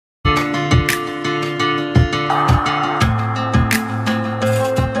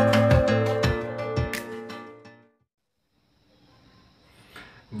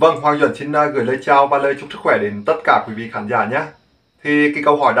Vâng, Hoàng Duẩn xin gửi lời chào và lời chúc sức khỏe đến tất cả quý vị khán giả nhé. Thì cái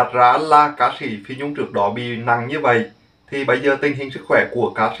câu hỏi đặt ra là ca sĩ Phi Nhung trước đó bị nặng như vậy, thì bây giờ tình hình sức khỏe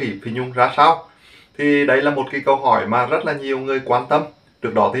của ca sĩ Phi Nhung ra sao? Thì đây là một cái câu hỏi mà rất là nhiều người quan tâm.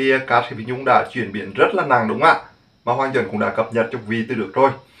 Trước đó thì ca sĩ Phi Nhung đã chuyển biến rất là nặng đúng không ạ? Mà Hoàng Duẩn cũng đã cập nhật cho quý vị từ được rồi.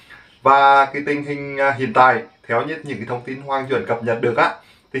 Và cái tình hình hiện tại, theo như những cái thông tin Hoàng Duẩn cập nhật được á,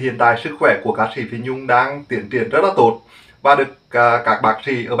 thì hiện tại sức khỏe của ca sĩ Phi Nhung đang tiến triển rất là tốt và được các bác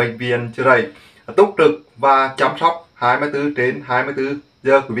sĩ ở bệnh viện Chợ Rẫy túc trực và chăm sóc 24/24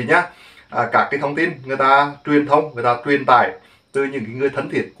 giờ quý vị nhé. Các cái thông tin người ta truyền thông, người ta truyền tải từ những cái người thân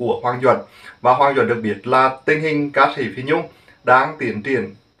thiết của Hoàng Duẩn, và Hoàng Duẩn được biết là tình hình ca sĩ Phi Nhung đang tiến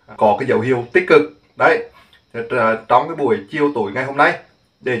triển có cái dấu hiệu tích cực đấy. Trong cái buổi chiều tối ngày hôm nay,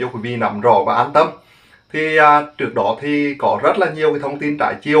 để cho quý vị nắm rõ và an tâm, thì trước đó thì có rất là nhiều cái thông tin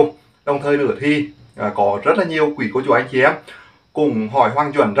trái chiều, đồng thời nữa thì có rất là nhiều quý cô chú anh chị em cùng hỏi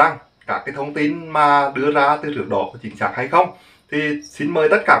Hoàng Duẩn rằng các cái thông tin mà đưa ra từ trước đó có chính xác hay không. Thì xin mời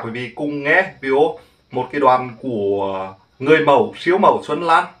tất cả quý vị cùng nghe video một cái đoạn của người mẫu siêu mẫu Xuân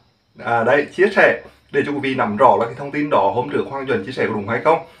Lan đây chia sẻ để cho quý vị nắm rõ là cái thông tin đó hôm trước Hoàng Duẩn chia sẻ có đúng hay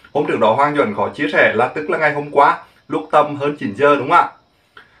không. Hôm trước đó Hoàng Duẩn có chia sẻ là tức là ngày hôm qua lúc tầm hơn 9 giờ đúng không ạ?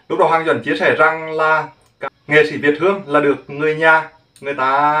 Lúc đó Hoàng Duẩn chia sẻ rằng là nghệ sĩ Việt Hương là được người nhà người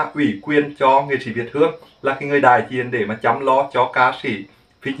ta ủy quyền cho nghệ sĩ Việt Hương là cái người đại diện để mà chăm lo cho ca sĩ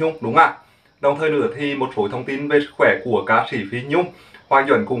Phi Nhung đúng không ạ? Đồng thời nữa thì một số thông tin về sức khỏe của ca sĩ Phi Nhung Hoàng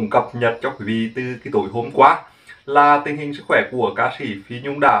Duẩn cũng cập nhật cho quý vị từ cái tối hôm qua, là tình hình sức khỏe của ca sĩ Phi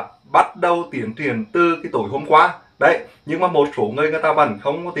Nhung đã bắt đầu tiến triển từ cái tối hôm qua đấy. Nhưng mà một số người ta vẫn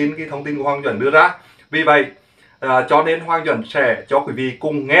không có tin cái thông tin của Hoàng Duẩn đưa ra. Vì vậy cho nên Hoàng Duẩn sẽ cho quý vị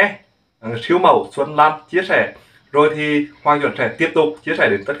cùng nghe siêu mẫu Xuân Lan chia sẻ, rồi thì Hoàng Duẩn sẽ tiếp tục chia sẻ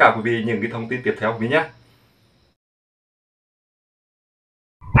đến tất cả quý vị những cái thông tin tiếp theo quý vị nhé.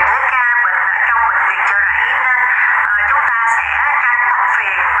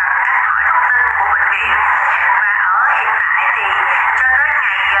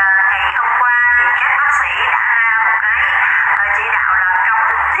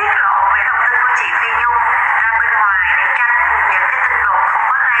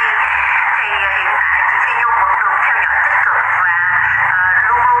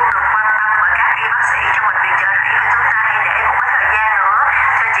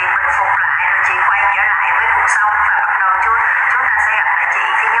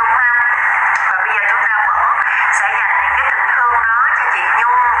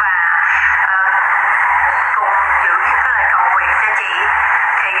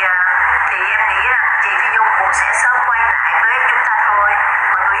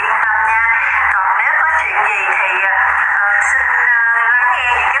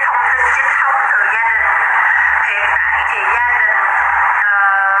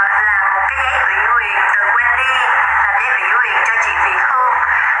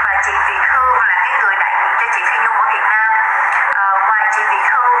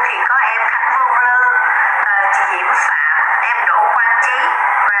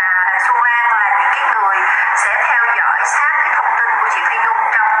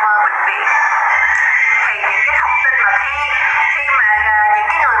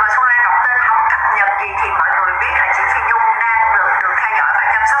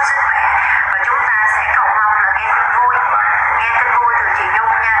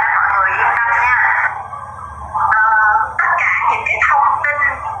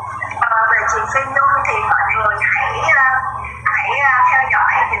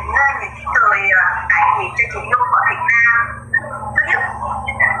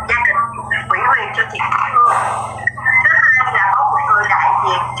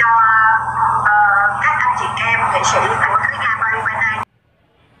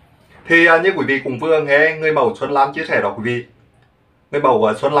 Thì như quý vị cũng vừa nghe người mẫu Xuân Lan chia sẻ đó quý vị. Người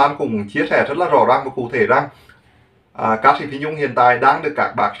mẫu Xuân Lan cũng chia sẻ rất là rõ ràng và cụ thể rằng ca sĩ Phi Nhung hiện tại đang được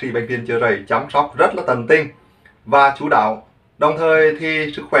các bác sĩ bệnh viện Chợ Rẫy chăm sóc rất là tận tình và chú đáo. Đồng thời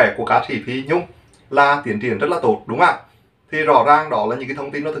thì sức khỏe của ca sĩ Phi Nhung là tiến triển rất là tốt đúng không ạ? Thì rõ ràng đó là những cái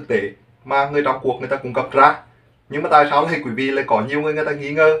thông tin nó thực tế mà người trong cuộc người ta cung cấp ra. Nhưng mà tại sao lại quý vị lại có nhiều người ta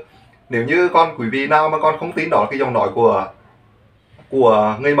nghi ngờ? Nếu như con quý vị nào mà con không tin đó là cái giọng nói của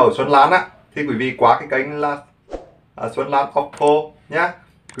người mẫu Xuân Lan á, thì quý vị qua cái kênh là Xuân Lan Official nhá,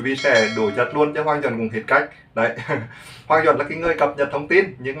 quý vị sẽ đổi giật luôn cho Hoàng Duẩn cũng hết cách đấy. Hoàng Duẩn là cái người cập nhật thông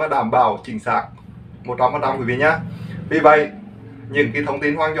tin nhưng mà đảm bảo chính xác 100% quý vị nhá. Vì vậy những cái thông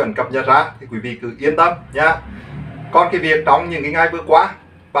tin Hoàng Duẩn cập nhật ra thì quý vị cứ yên tâm nhá. Còn cái việc trong những cái ngày vừa qua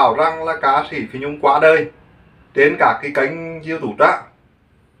bảo rằng là ca sĩ Phi Nhung qua đời trên cả cái kênh YouTube đó,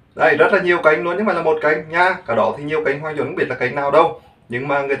 đây rất là nhiều kênh luôn, nhưng mà là một kênh nha, cả đó thì nhiều kênh Hoàng Duẩn không biết là kênh nào đâu, nhưng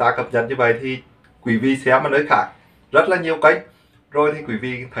mà người ta cập nhật như vậy thì quý vị xem ở nơi khác rất là nhiều kênh, rồi thì quý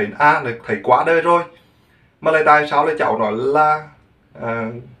vị thấy thấy quá đời rồi, mà lại tại sao lại cháu nói là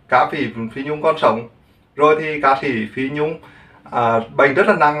ca sĩ Phi Nhung còn sống, rồi thì ca sĩ Phi Nhung bệnh rất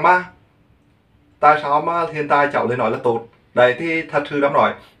là nặng mà tại sao mà hiện tại cháu lại nói là tốt. Đấy thì thật sự đang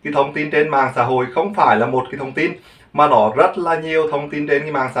nói cái thông tin trên mạng xã hội không phải là một cái thông tin, mà nó rất là nhiều thông tin trên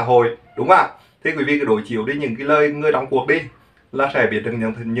cái mạng xã hội, đúng không ạ? Thì quý vị cứ đối chiếu đi những cái lời người trong cuộc đi là sẽ biết được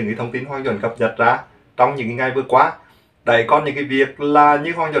những cái thông tin Hoàng Duẩn cập nhật ra trong những cái ngày vừa qua. Đấy, còn những cái việc là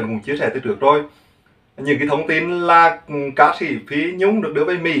như Hoàng Duẩn cũng chia sẻ từ trước rồi, những cái thông tin là ca sĩ Phi Nhung được đưa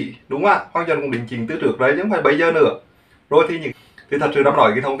về Mỹ, đúng không ạ? Hoàng Duẩn cũng đính chính từ trước đấy, chứ không phải bây giờ nữa. Rồi thì thật sự đang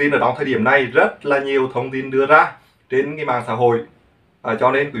nói cái thông tin ở trong thời điểm này rất là nhiều thông tin đưa ra trên cái mạng xã hội,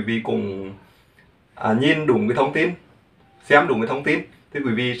 cho nên quý vị cũng nhìn đúng cái thông tin, xem đúng cái thông tin thì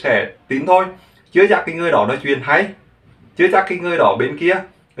quý vị sẽ tin thôi. Chưa chắc cái người đó nói chuyện hay, chưa chắc cái người đó bên kia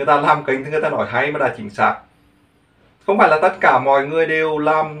người ta làm kênh thì người ta nói hay mà đã chính xác. Không phải là tất cả mọi người đều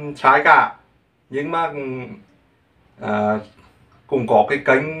làm sai cả, nhưng mà cũng có cái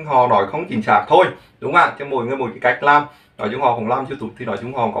kênh họ nói không chính xác thôi, đúng không ạ? Cho mỗi người một cái cách làm, nói chung họ không làm YouTube thì nói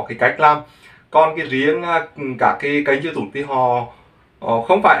chung họ có cái cách làm. Còn cái riêng cả cái kênh YouTube thì họ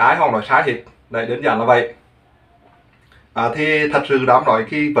không phải ai họ nói sai hết. Đấy, đơn giản là vậy. Thì thật sự đáng nói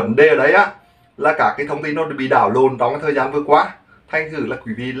cái vấn đề ở đấy á là cả cái thông tin nó bị đảo lộn trong cái thời gian vừa qua, thành thử là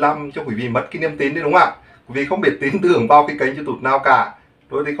quý vị làm cho quý vị mất cái niềm tin đấy, đúng không ạ? Quý vị không biết tin tưởng vào cái kênh YouTube nào cả,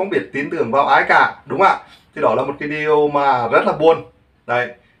 rồi thì không biết tin tưởng vào ai cả, đúng không ạ? Thì đó là một cái điều mà rất là buồn. Đấy,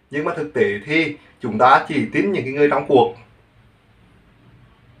 nhưng mà thực tế thì chúng ta chỉ tin những cái người trong cuộc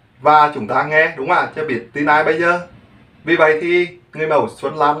và chúng ta nghe, đúng không ạ? Chứ biết tin ai bây giờ. Vì vậy thì người mẫu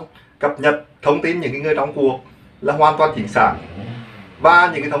Xuân Lan cập nhật thông tin những cái người trong cuộc là hoàn toàn chính xác, và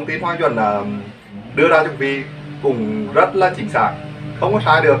những cái thông tin Hoàng Duẩn đưa ra cho quý vị cũng rất là chính xác, không có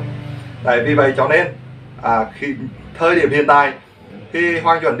sai được. Đấy, vì vậy cho nên khi thời điểm hiện tại thì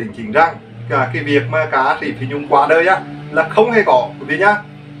Hoàng Duẩn đính chính rằng cái việc mà ca sĩ Phi Nhung qua đời á là không hề có, quý vị nhá.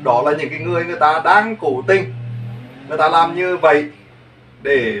 Đó là những cái người ta đang cố tình người ta làm như vậy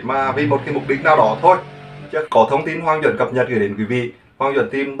để mà vì một cái mục đích nào đó thôi. Chứ có thông tin Hoàng Duẩn cập nhật gửi đến quý vị, Hoàng Duẩn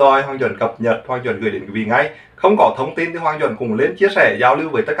tìm tòi, Hoàng Duẩn cập nhật, Hoàng Duẩn gửi đến quý vị ngay. Không có thông tin thì Hoàng Duẩn cùng lên chia sẻ giao lưu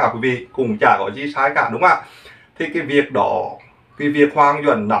với tất cả quý vị, cùng chả có gì sai cả, đúng không ạ? Thì cái việc đó, cái việc Hoàng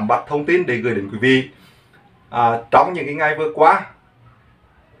Duẩn nắm bắt thông tin để gửi đến quý vị trong những cái ngày vừa qua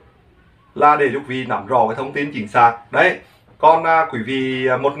là để giúp quý vị nắm rõ cái thông tin chính xác đấy. Còn quý vị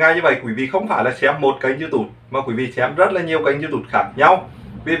một ngày như vậy quý vị không phải là xem một kênh YouTube mà quý vị xem rất là nhiều kênh YouTube khác nhau.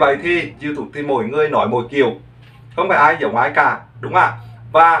 Vì vậy thì YouTube thì mỗi người nói mỗi kiểu, không phải ai giống ai cả, đúng không ạ?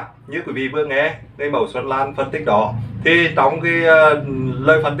 Và như quý vị vừa nghe người mẫu Xuân Lan phân tích đó, thì trong cái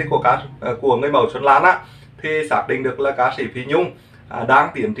lời phân tích của người mẫu Xuân Lan á, thì xác định được là ca sĩ Phi Nhung đang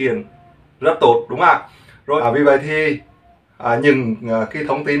tiến triển rất tốt, đúng không ạ? Rồi vì vậy thì những cái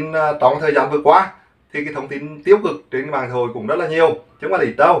thông tin trong thời gian vừa qua thì cái thông tin tiêu cực trên mạng xã hội cũng rất là nhiều, chứ không phải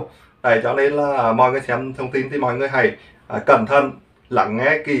ít đâu. Đấy, cho nên là mọi người xem thông tin thì mọi người hãy cẩn thận lắng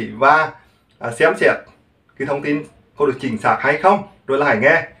nghe kỹ và xem xét cái thông tin có được chính xác hay không, rồi là hãy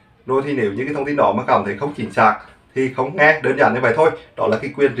nghe. Rồi thì nếu như cái thông tin đó mà cảm thấy không chính xác thì không nghe, đơn giản như vậy thôi. Đó là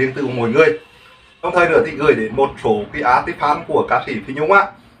cái quyền riêng tư của mỗi người. Đồng thời nữa thì gửi đến một số cái fan của ca sĩ Phi Nhung á,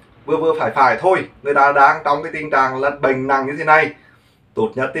 vừa phải thôi, người ta đang trong cái tình trạng là bệnh nặng như thế này,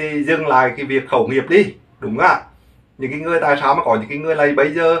 tốt nhất thì dừng lại cái việc khẩu nghiệp đi, đúng không ạ? Những cái người, tại sao mà có những cái người này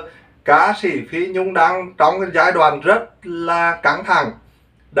bây giờ ca sĩ Phi Nhung đang trong cái giai đoạn rất là căng thẳng,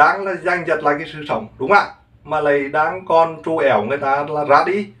 đang là giành giật lại cái sự sống, đúng không ạ? Mà lại đang còn tru ẻo người ta là ra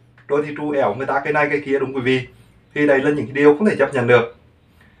đi, rồi thì tru ẻo người ta cái này cái kia, đúng quý vị. Thì đây là những cái điều không thể chấp nhận được.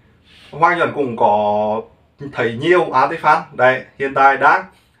 Hoàng Duẩn cũng có thấy nhiều fan đây hiện tại đang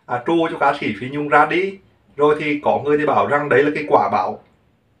tru cho ca sĩ Phi Nhung ra đi, rồi thì có người thì bảo rằng đấy là cái quả báo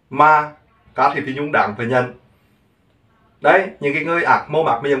mà ca sĩ Phi Nhung đáng phải nhận. Đấy, những cái người ác mồm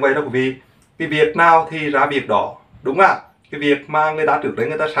ác miệng vậy đó quý vị, cái việc nào thì ra việc đó, đúng không ạ? Cái việc mà người ta trước đấy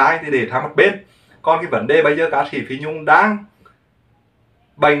người ta sai thì để sang một bên. Còn cái vấn đề bây giờ ca sĩ Phi Nhung đang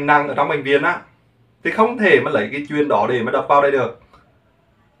bệnh nặng ở trong bệnh viện á, thì không thể mà lấy cái chuyện đó để mà đập vào đây được,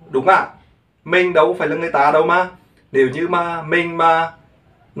 đúng không ạ? Mình đâu phải là người ta đâu mà. Nếu như mà mình mà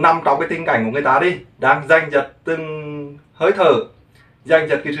nằm trong cái tình cảnh của người ta đi, đang giành giật từng hơi thở, giành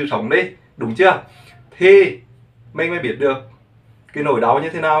giật cái sự sống đi, đúng chưa? Thì mình mới biết được cái nỗi đau như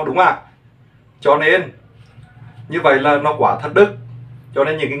thế nào, đúng không ạ? Cho nên như vậy là nó quá thất đức. Cho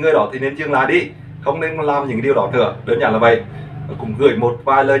nên những cái người đó thì nên dừng lại đi, không nên làm những điều đó nữa, đơn giản là vậy. Cũng gửi một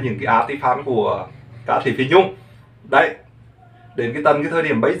vài lời những cái fan của ca sĩ Phi Nhung. Đấy, đến cái tận cái thời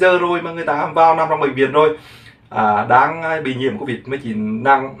điểm bây giờ rồi mà người ta vào nằm trong bệnh viện rồi, đang bị nhiễm Covid-19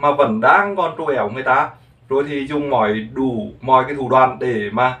 nặng mà vẫn đang còn trù ẻo người ta, rồi thì dùng mọi cái thủ đoạn để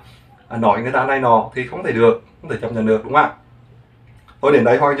mà nói người ta này nọ thì không thể được, không thể chấp nhận được, đúng không ạ? Thôi đến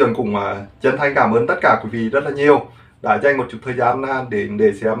đây Hoàng Duẩn cũng chân thành cảm ơn tất cả quý vị rất là nhiều đã dành một chút thời gian đến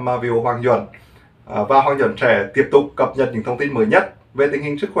để xem video Hoàng Duẩn. Và Hoàng Duẩn sẽ tiếp tục cập nhật những thông tin mới nhất về tình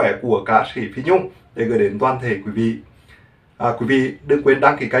hình sức khỏe của ca sĩ Phi Nhung để gửi đến toàn thể quý vị. Quý vị đừng quên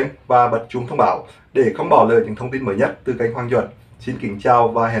đăng ký kênh và bật chuông thông báo để không bỏ lỡ những thông tin mới nhất từ kênh Hoàng Duẩn. Xin kính chào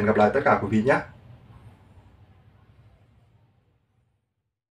và hẹn gặp lại tất cả quý vị nhé.